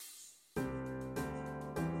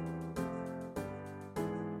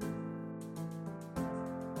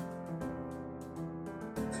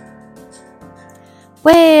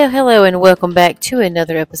Well, hello and welcome back to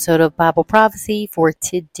another episode of Bible Prophecy for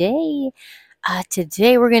today.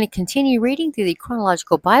 Today we're going to continue reading through the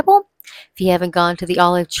chronological Bible. If you haven't gone to the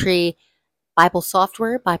Olive Tree Bible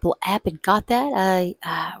software, Bible app, and got that, I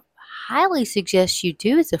highly suggest you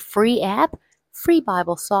do. It's a free app, free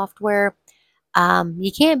Bible software.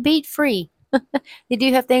 You can't beat free. They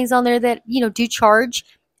do have things on there that do charge,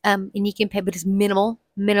 and you can pay, but it's minimal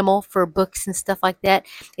for books and stuff like that.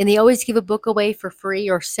 And they always give a book away for free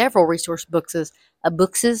or several resource bookses,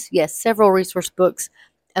 yes, several resource books,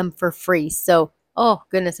 for free. So, oh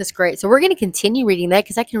goodness, that's great. So we're going to continue reading that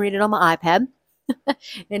because I can read it on my iPad.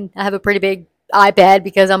 And I have a pretty big iPad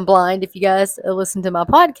because I'm blind, if you guys listen to my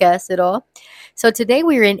podcast at all. So today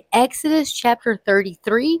we are in Exodus chapter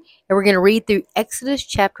 33, and we're going to read through Exodus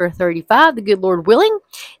chapter 35, the good Lord willing.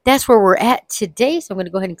 That's where we're at today. So I'm going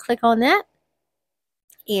to go ahead and click on that.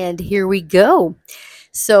 And here we go.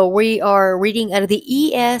 So we are reading out of the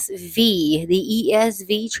ESV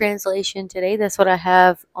translation today. That's what I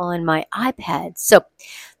have on my iPad. So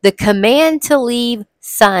the command to leave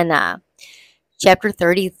Sinai. Chapter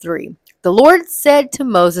 33. The Lord said to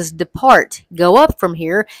Moses, "Depart, go up from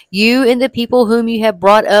here, you and the people whom you have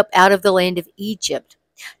brought up out of the land of Egypt,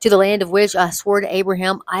 to the land of which I swore to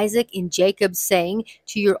Abraham, Isaac, and Jacob, saying,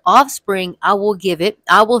 to your offspring I will give it.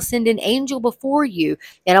 I will send an angel before you,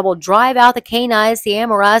 and I will drive out the Canaanites, the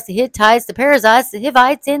Amorites, the Hittites, the Perizzites, the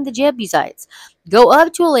Hivites, and the Jebusites. Go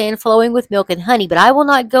up to a land flowing with milk and honey, but I will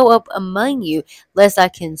not go up among you, lest I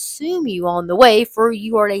consume you on the way, for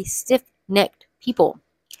you are a stiff-necked people."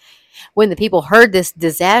 When the people heard this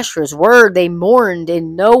disastrous word, they mourned,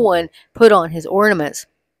 and no one put on his ornaments.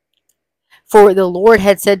 For the Lord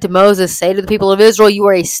had said to Moses, "Say to the people of Israel, you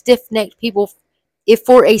are a stiff-necked people. If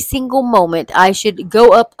for a single moment I should go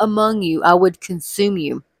up among you, I would consume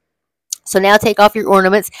you. So now take off your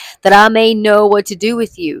ornaments, that I may know what to do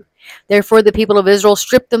with you." Therefore the people of Israel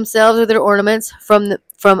stripped themselves of their ornaments from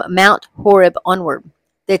Mount Horeb onward,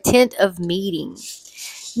 the tent of meeting.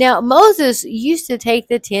 Now, Moses used to take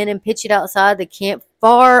the tent and pitch it outside the camp,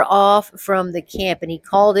 far off from the camp, and he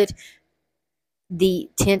called it the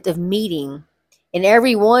tent of meeting. And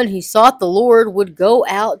everyone who sought the Lord would go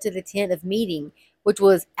out to the tent of meeting, which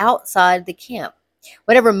was outside the camp.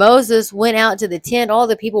 Whenever Moses went out to the tent, all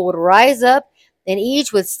the people would rise up, and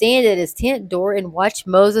each would stand at his tent door and watch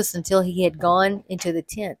Moses until he had gone into the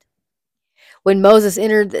tent. When Moses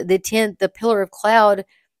entered the tent, the pillar of cloud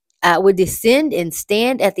would descend and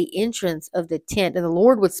stand at the entrance of the tent, and the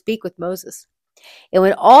Lord would speak with Moses. And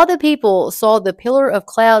when all the people saw the pillar of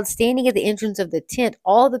cloud standing at the entrance of the tent,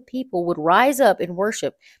 all the people would rise up and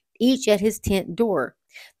worship, each at his tent door.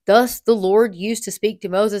 Thus the Lord used to speak to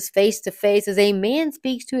Moses face to face, as a man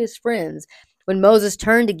speaks to his friends. When Moses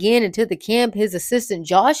turned again into the camp, his assistant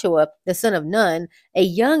Joshua, the son of Nun, a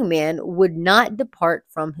young man, would not depart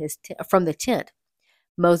from the tent.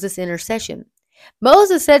 Moses' intercession.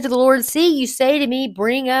 Moses said to the Lord, "See, you say to me,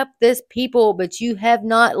 bring up this people, but you have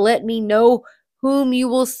not let me know whom you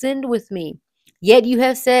will send with me. Yet you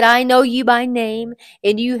have said, I know you by name,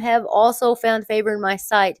 and you have also found favor in my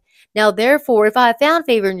sight. Now therefore, if I have found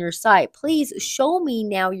favor in your sight, please show me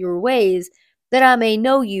now your ways, that I may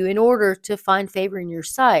know you, in order to find favor in your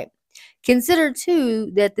sight. Consider too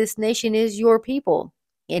that this nation is your people."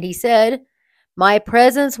 And he said, "My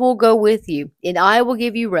presence will go with you, and I will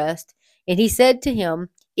give you rest." And he said to him,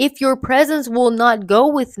 "If your presence will not go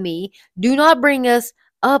with me, do not bring us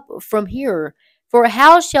up from here. For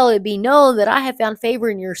how shall it be known that I have found favor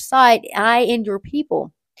in your sight, I and your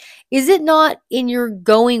people? Is it not in your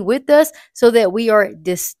going with us, so that we are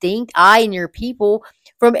distinct, I and your people,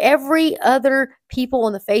 from every other people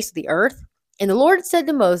on the face of the earth?" And the Lord said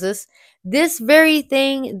to Moses, "This very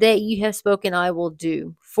thing that you have spoken I will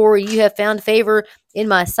do, for you have found favor in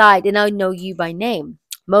my sight, and I know you by name."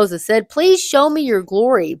 Moses said, "Please show me your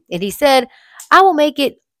glory." And he said, I will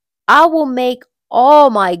make all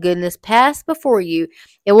my goodness pass before you,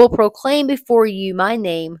 and will proclaim before you my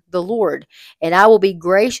name, the Lord. And I will be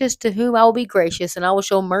gracious to whom I will be gracious, and I will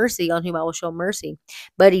show mercy on whom I will show mercy.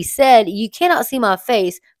 But he said, "You cannot see my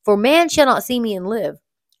face, for man shall not see me and live."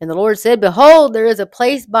 And the Lord said, "Behold, there is a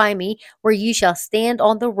place by me where you shall stand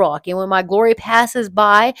on the rock. And when my glory passes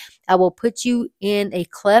by, I will put you in a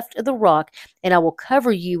cleft of the rock, and I will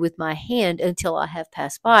cover you with my hand until I have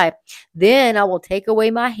passed by. Then I will take away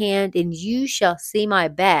my hand, and you shall see my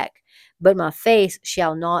back, but my face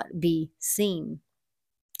shall not be seen."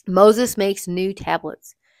 Moses makes new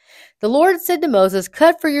tablets. The Lord said to Moses,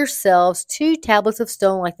 "Cut for yourselves 2 tablets of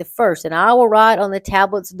stone like the first, and I will write on the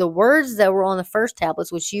tablets the words that were on the first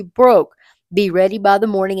tablets which you broke, Be ready by the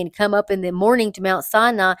morning and come up in the morning to Mount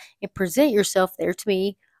Sinai and present yourself there to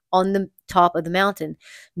me on the top of the mountain.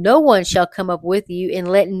 No one shall come up with you, and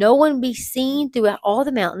let no one be seen throughout all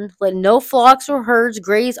the mountain. Let no flocks or herds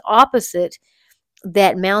graze opposite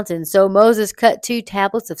that mountain. So Moses cut 2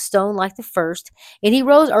 tablets of stone like the first, and he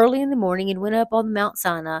rose early in the morning and went up on Mount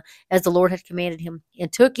Sinai as the Lord had commanded him,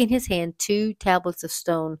 and took in his hand 2 tablets of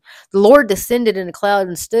stone. The Lord descended in a cloud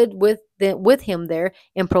and stood with him there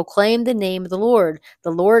and proclaimed the name of the Lord.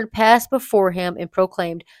 The Lord passed before him and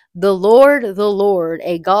proclaimed, the Lord,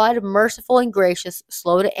 a God merciful and gracious,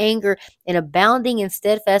 slow to anger, and abounding in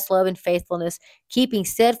steadfast love and faithfulness, keeping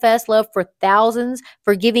steadfast love for thousands,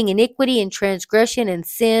 forgiving iniquity and transgression and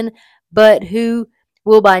sin, but who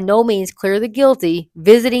will by no means clear the guilty,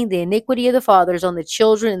 visiting the iniquity of the fathers on the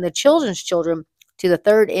children and the children's children to the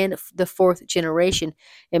third and the fourth generation.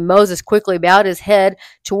 And Moses quickly bowed his head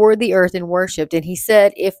toward the earth and worshipped. And he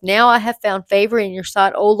said, If now I have found favor in your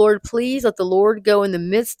sight, O Lord, please let the Lord go in the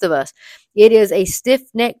midst of us. It is a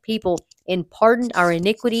stiff-necked people, and pardon our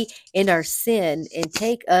iniquity and our sin, and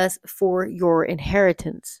take us for your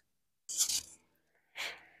inheritance.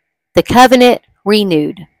 The covenant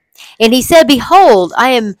renewed. And he said, Behold, I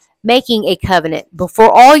am making a covenant.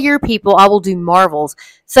 Before all your people I will do marvels,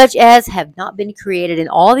 such as have not been created in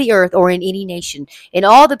all the earth or in any nation. And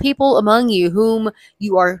all the people among you whom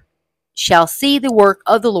you are shall see the work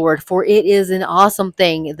of the Lord, for it is an awesome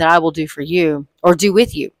thing that I will do for you, or do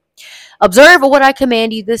with you. Observe what I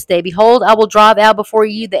command you this day. Behold, I will drive out before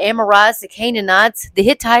you the Amorites, the Canaanites, the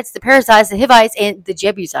Hittites, the Perizzites, the Hivites, and the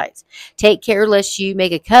Jebusites. Take care lest you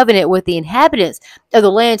make a covenant with the inhabitants of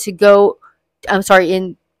the land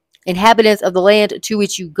inhabitants of the land to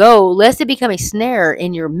which you go, lest it become a snare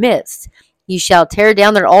in your midst. You shall tear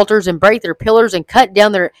down their altars and break their pillars and cut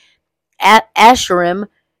down their Asherim,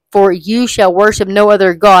 for you shall worship no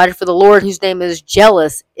other God, for the Lord, whose name is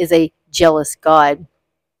a jealous God.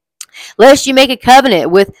 Lest you make a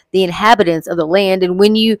covenant with the inhabitants of the land, and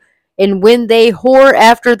when they whore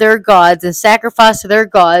after their gods and sacrifice to their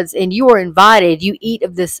gods, and you are invited, you eat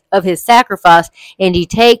of his sacrifice, and you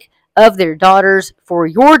take of their daughters for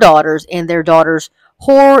your daughters, and their daughters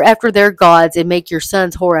whore after their gods, and make your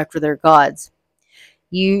sons whore after their gods.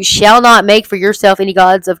 You shall not make for yourself any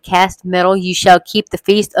gods of cast metal. You shall keep the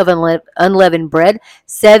feast of unleavened bread.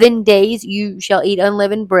 7 days you shall eat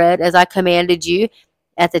unleavened bread, as I commanded you,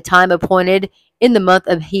 at the time appointed in the month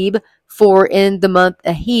of Abib. For in the month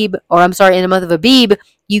of Abib,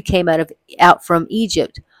 you came out from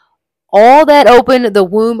Egypt. All that open the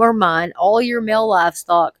womb are mine, all your male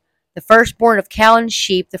livestock, the firstborn of cow and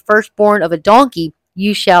sheep, the firstborn of a donkey,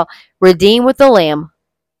 you shall redeem with the lamb.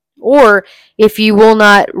 Or if you will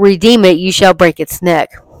not redeem it, you shall break its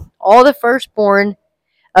neck. All the firstborn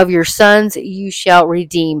of your sons you shall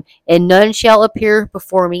redeem, and none shall appear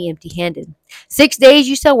before me empty-handed. 6 days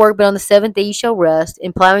you shall work, but on the seventh day you shall rest.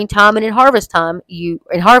 In plowing time and in harvest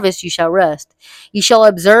you shall rest. You shall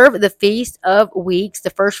observe the feast of weeks, the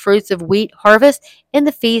first fruits of wheat harvest, and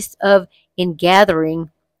the feast of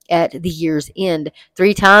ingathering at the year's end.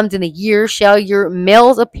 3 times in the year shall your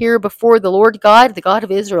males appear before the Lord God, the God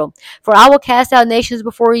of Israel. For I will cast out nations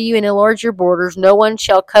before you and enlarge your borders. No one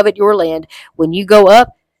shall covet your land when you go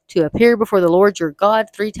up to appear before the Lord your God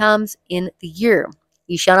 3 times in the year.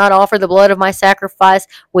 You shall not offer the blood of my sacrifice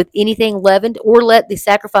with anything leavened, or let the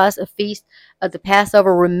sacrifice of feast of the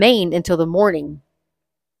Passover remain until the morning.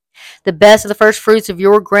 The best of the first fruits of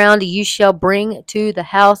your ground you shall bring to the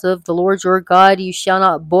house of the Lord your God. You shall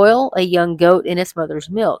not boil a young goat in its mother's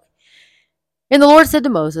milk. And the Lord said to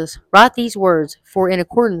Moses, Write these words, for in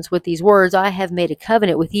accordance with these words I have made a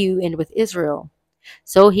covenant with you and with Israel.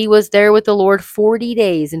 So he was there with the Lord 40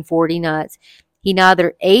 days and 40 nights. He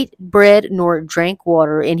neither ate bread nor drank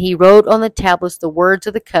water, and he wrote on the tablets the words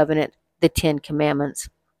of the covenant, the 10 Commandments.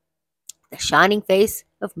 The shining face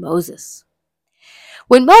of Moses.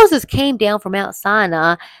 When Moses came down from Mount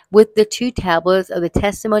Sinai with the 2 tablets of the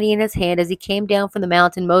testimony in his hand, as he came down from the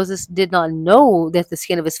mountain, Moses did not know that the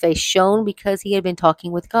skin of his face shone, because he had been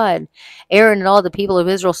talking with God. Aaron and all the people of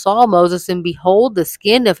Israel saw Moses, and behold, the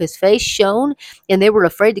skin of his face shone, and they were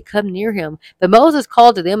afraid to come near him. But Moses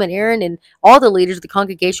called to them, and Aaron and all the leaders of the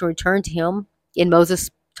congregation returned to him, and Moses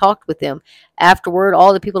talked with them. Afterward,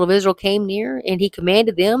 all the people of Israel came near, and he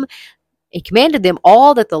commanded them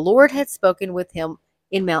all that the Lord had spoken with him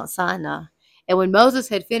in Mount Sinai. And when Moses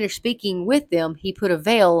had finished speaking with them, he put a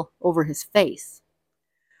veil over his face.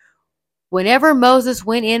 Whenever Moses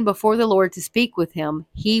went in before the Lord to speak with him,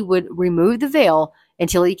 he would remove the veil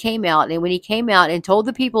until he came out. And when he came out and told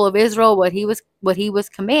the people of Israel what he was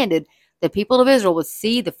commanded, the people of Israel would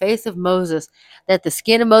see the face of Moses, that the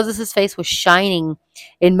skin of Moses' face was shining,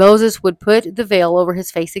 and Moses would put the veil over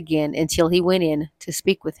his face again until he went in to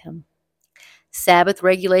speak with him. Sabbath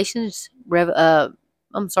regulations,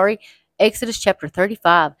 Exodus chapter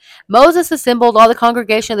 35. Moses assembled all the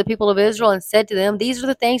congregation of the people of Israel and said to them, "These are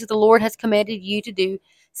the things that the Lord has commanded you to do.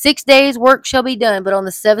 6 days' work shall be done, but on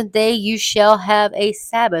the seventh day you shall have a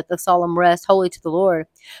Sabbath of solemn rest, holy to the Lord.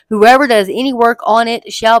 Whoever does any work on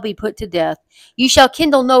it shall be put to death. You shall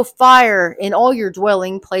kindle no fire in all your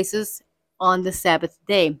dwelling places on the Sabbath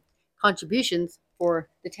day." Contributions for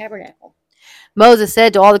the tabernacle. Moses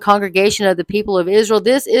said to all the congregation of the people of Israel,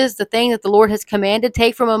 "This is the thing that the Lord has commanded.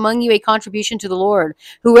 Take from among you a contribution to the Lord.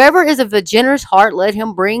 Whoever is of a generous heart, let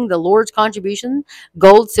him bring the Lord's contribution: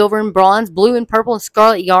 gold, silver, and bronze, blue and purple and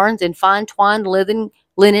scarlet yarns, and fine twined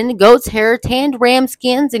linen, goat's hair, tanned ram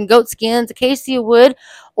skins and goat skins, acacia wood,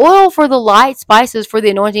 oil for the light, spices for the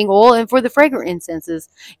anointing oil, and for the fragrant incenses,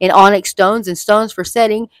 and onyx stones and stones for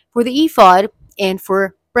setting, for the ephod, and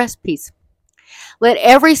for breastpiece. Let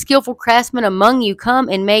every skillful craftsman among you come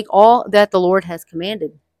and make all that the Lord has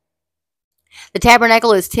commanded." The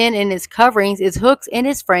tabernacle is tent and its coverings, its hooks and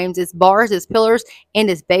its frames, its bars, its pillars, and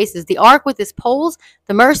its bases, the ark with its poles,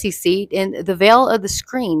 the mercy seat, and the veil of the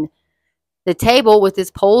screen, the table with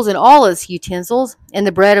its poles and all its utensils, and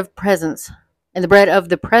the bread of presence, the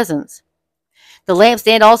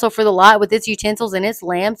lampstand also for the light with its utensils and its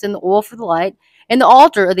lamps, and the oil for the light, and the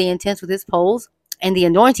altar of the incense with its poles, and the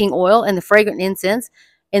anointing oil, and the fragrant incense,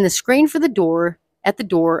 and the screen for the door at the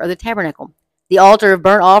door of the tabernacle. The altar of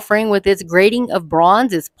burnt offering with its grating of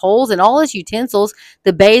bronze, its poles, and all its utensils,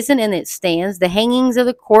 the basin and its stands, the hangings of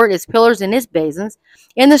the court, its pillars and its basins,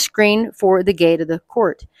 and the screen for the gate of the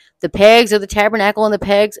court, the pegs of the tabernacle and the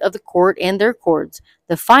pegs of the court and their cords,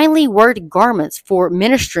 the finely worked garments for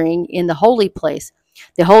ministering in the holy place,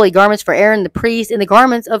 the holy garments for Aaron the priest, and the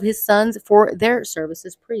garments of his sons for their service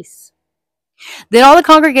as priests. Then all the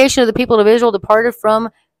congregation of the people of Israel departed from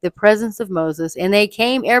the presence of Moses, and they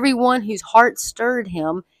came, every one whose heart stirred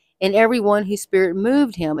him, and every one whose spirit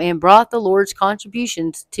moved him, and brought the Lord's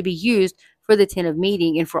contributions to be used for the tent of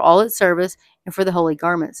meeting, and for all its service, and for the holy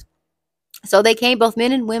garments. So they came, both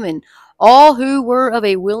men and women. All who were of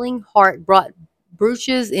a willing heart brought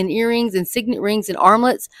brooches and earrings and signet rings and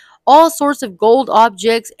armlets, all sorts of gold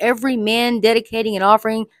objects, every man dedicating an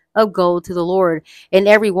offering of gold to the Lord. And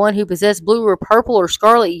every one who possessed blue or purple or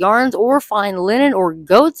scarlet yarns, or fine linen, or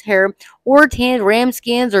goat's hair, or tanned ram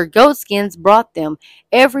skins or goat skins brought them.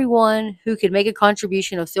 Every one who could make a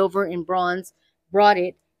contribution of silver and bronze brought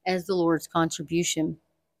it as the Lord's contribution.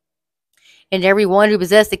 And every one who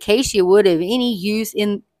possessed acacia wood of any use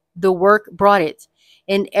in the work brought it.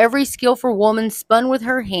 And every skillful woman spun with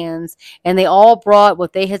her hands, and they all brought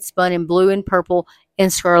what they had spun in blue and purple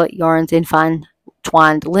and scarlet yarns and fine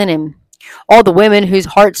twined linen. All the women whose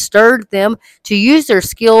hearts stirred them to use their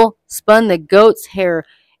skill spun the goat's hair,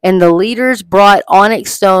 and the leaders brought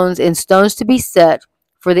onyx stones and stones to be set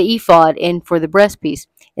for the ephod and for the breastpiece,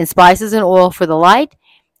 and spices and oil for the light,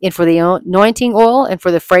 and for the anointing oil, and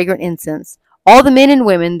for the fragrant incense. All the men and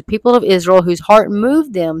women, the people of Israel, whose heart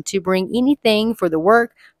moved them to bring anything for the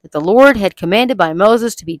work that the Lord had commanded by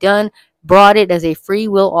Moses to be done, brought it as a free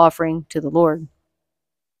will offering to the Lord.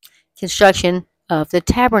 Construction of the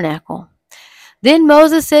tabernacle. Then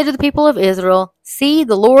Moses said to the people of Israel, "See,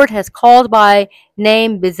 the Lord has called by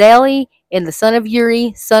name Bezalel, and the son of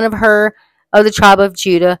Uri, son of Hur, of the tribe of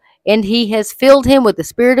Judah, and he has filled him with the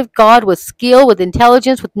Spirit of God, with skill, with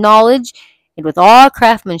intelligence, with knowledge, and with all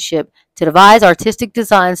craftsmanship, to devise artistic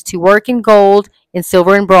designs, to work in gold, in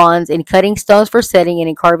silver and bronze, in cutting stones for setting, and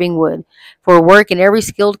in carving wood, for work in every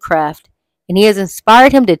skilled craft. And he has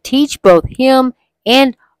inspired him to teach both him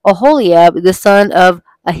and Oholiab, the son of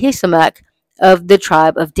Ahisamach, of the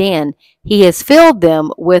tribe of Dan. He has filled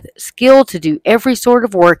them with skill to do every sort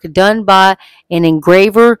of work done by an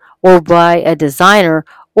engraver, or by a designer,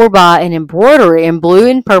 or by an embroiderer in blue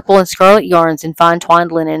and purple and scarlet yarns and fine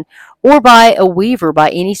twined linen, or by a weaver, by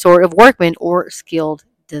any sort of workman or skilled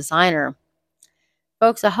designer."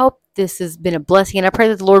 Folks, I hope this has been a blessing, and I pray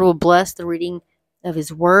that the Lord will bless the reading of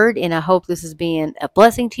his word, and I hope this has been a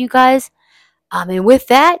blessing to you guys. And with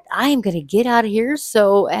that, I am going to get out of here.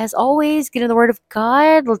 So, as always, get in the Word of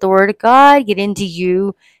God. Let the Word of God get into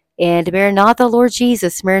you. And Maranatha, Lord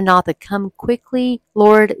Jesus. Maranatha, come quickly,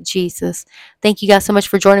 Lord Jesus. Thank you guys so much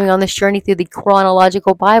for joining me on this journey through the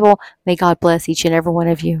chronological Bible. May God bless each and every one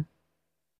of you.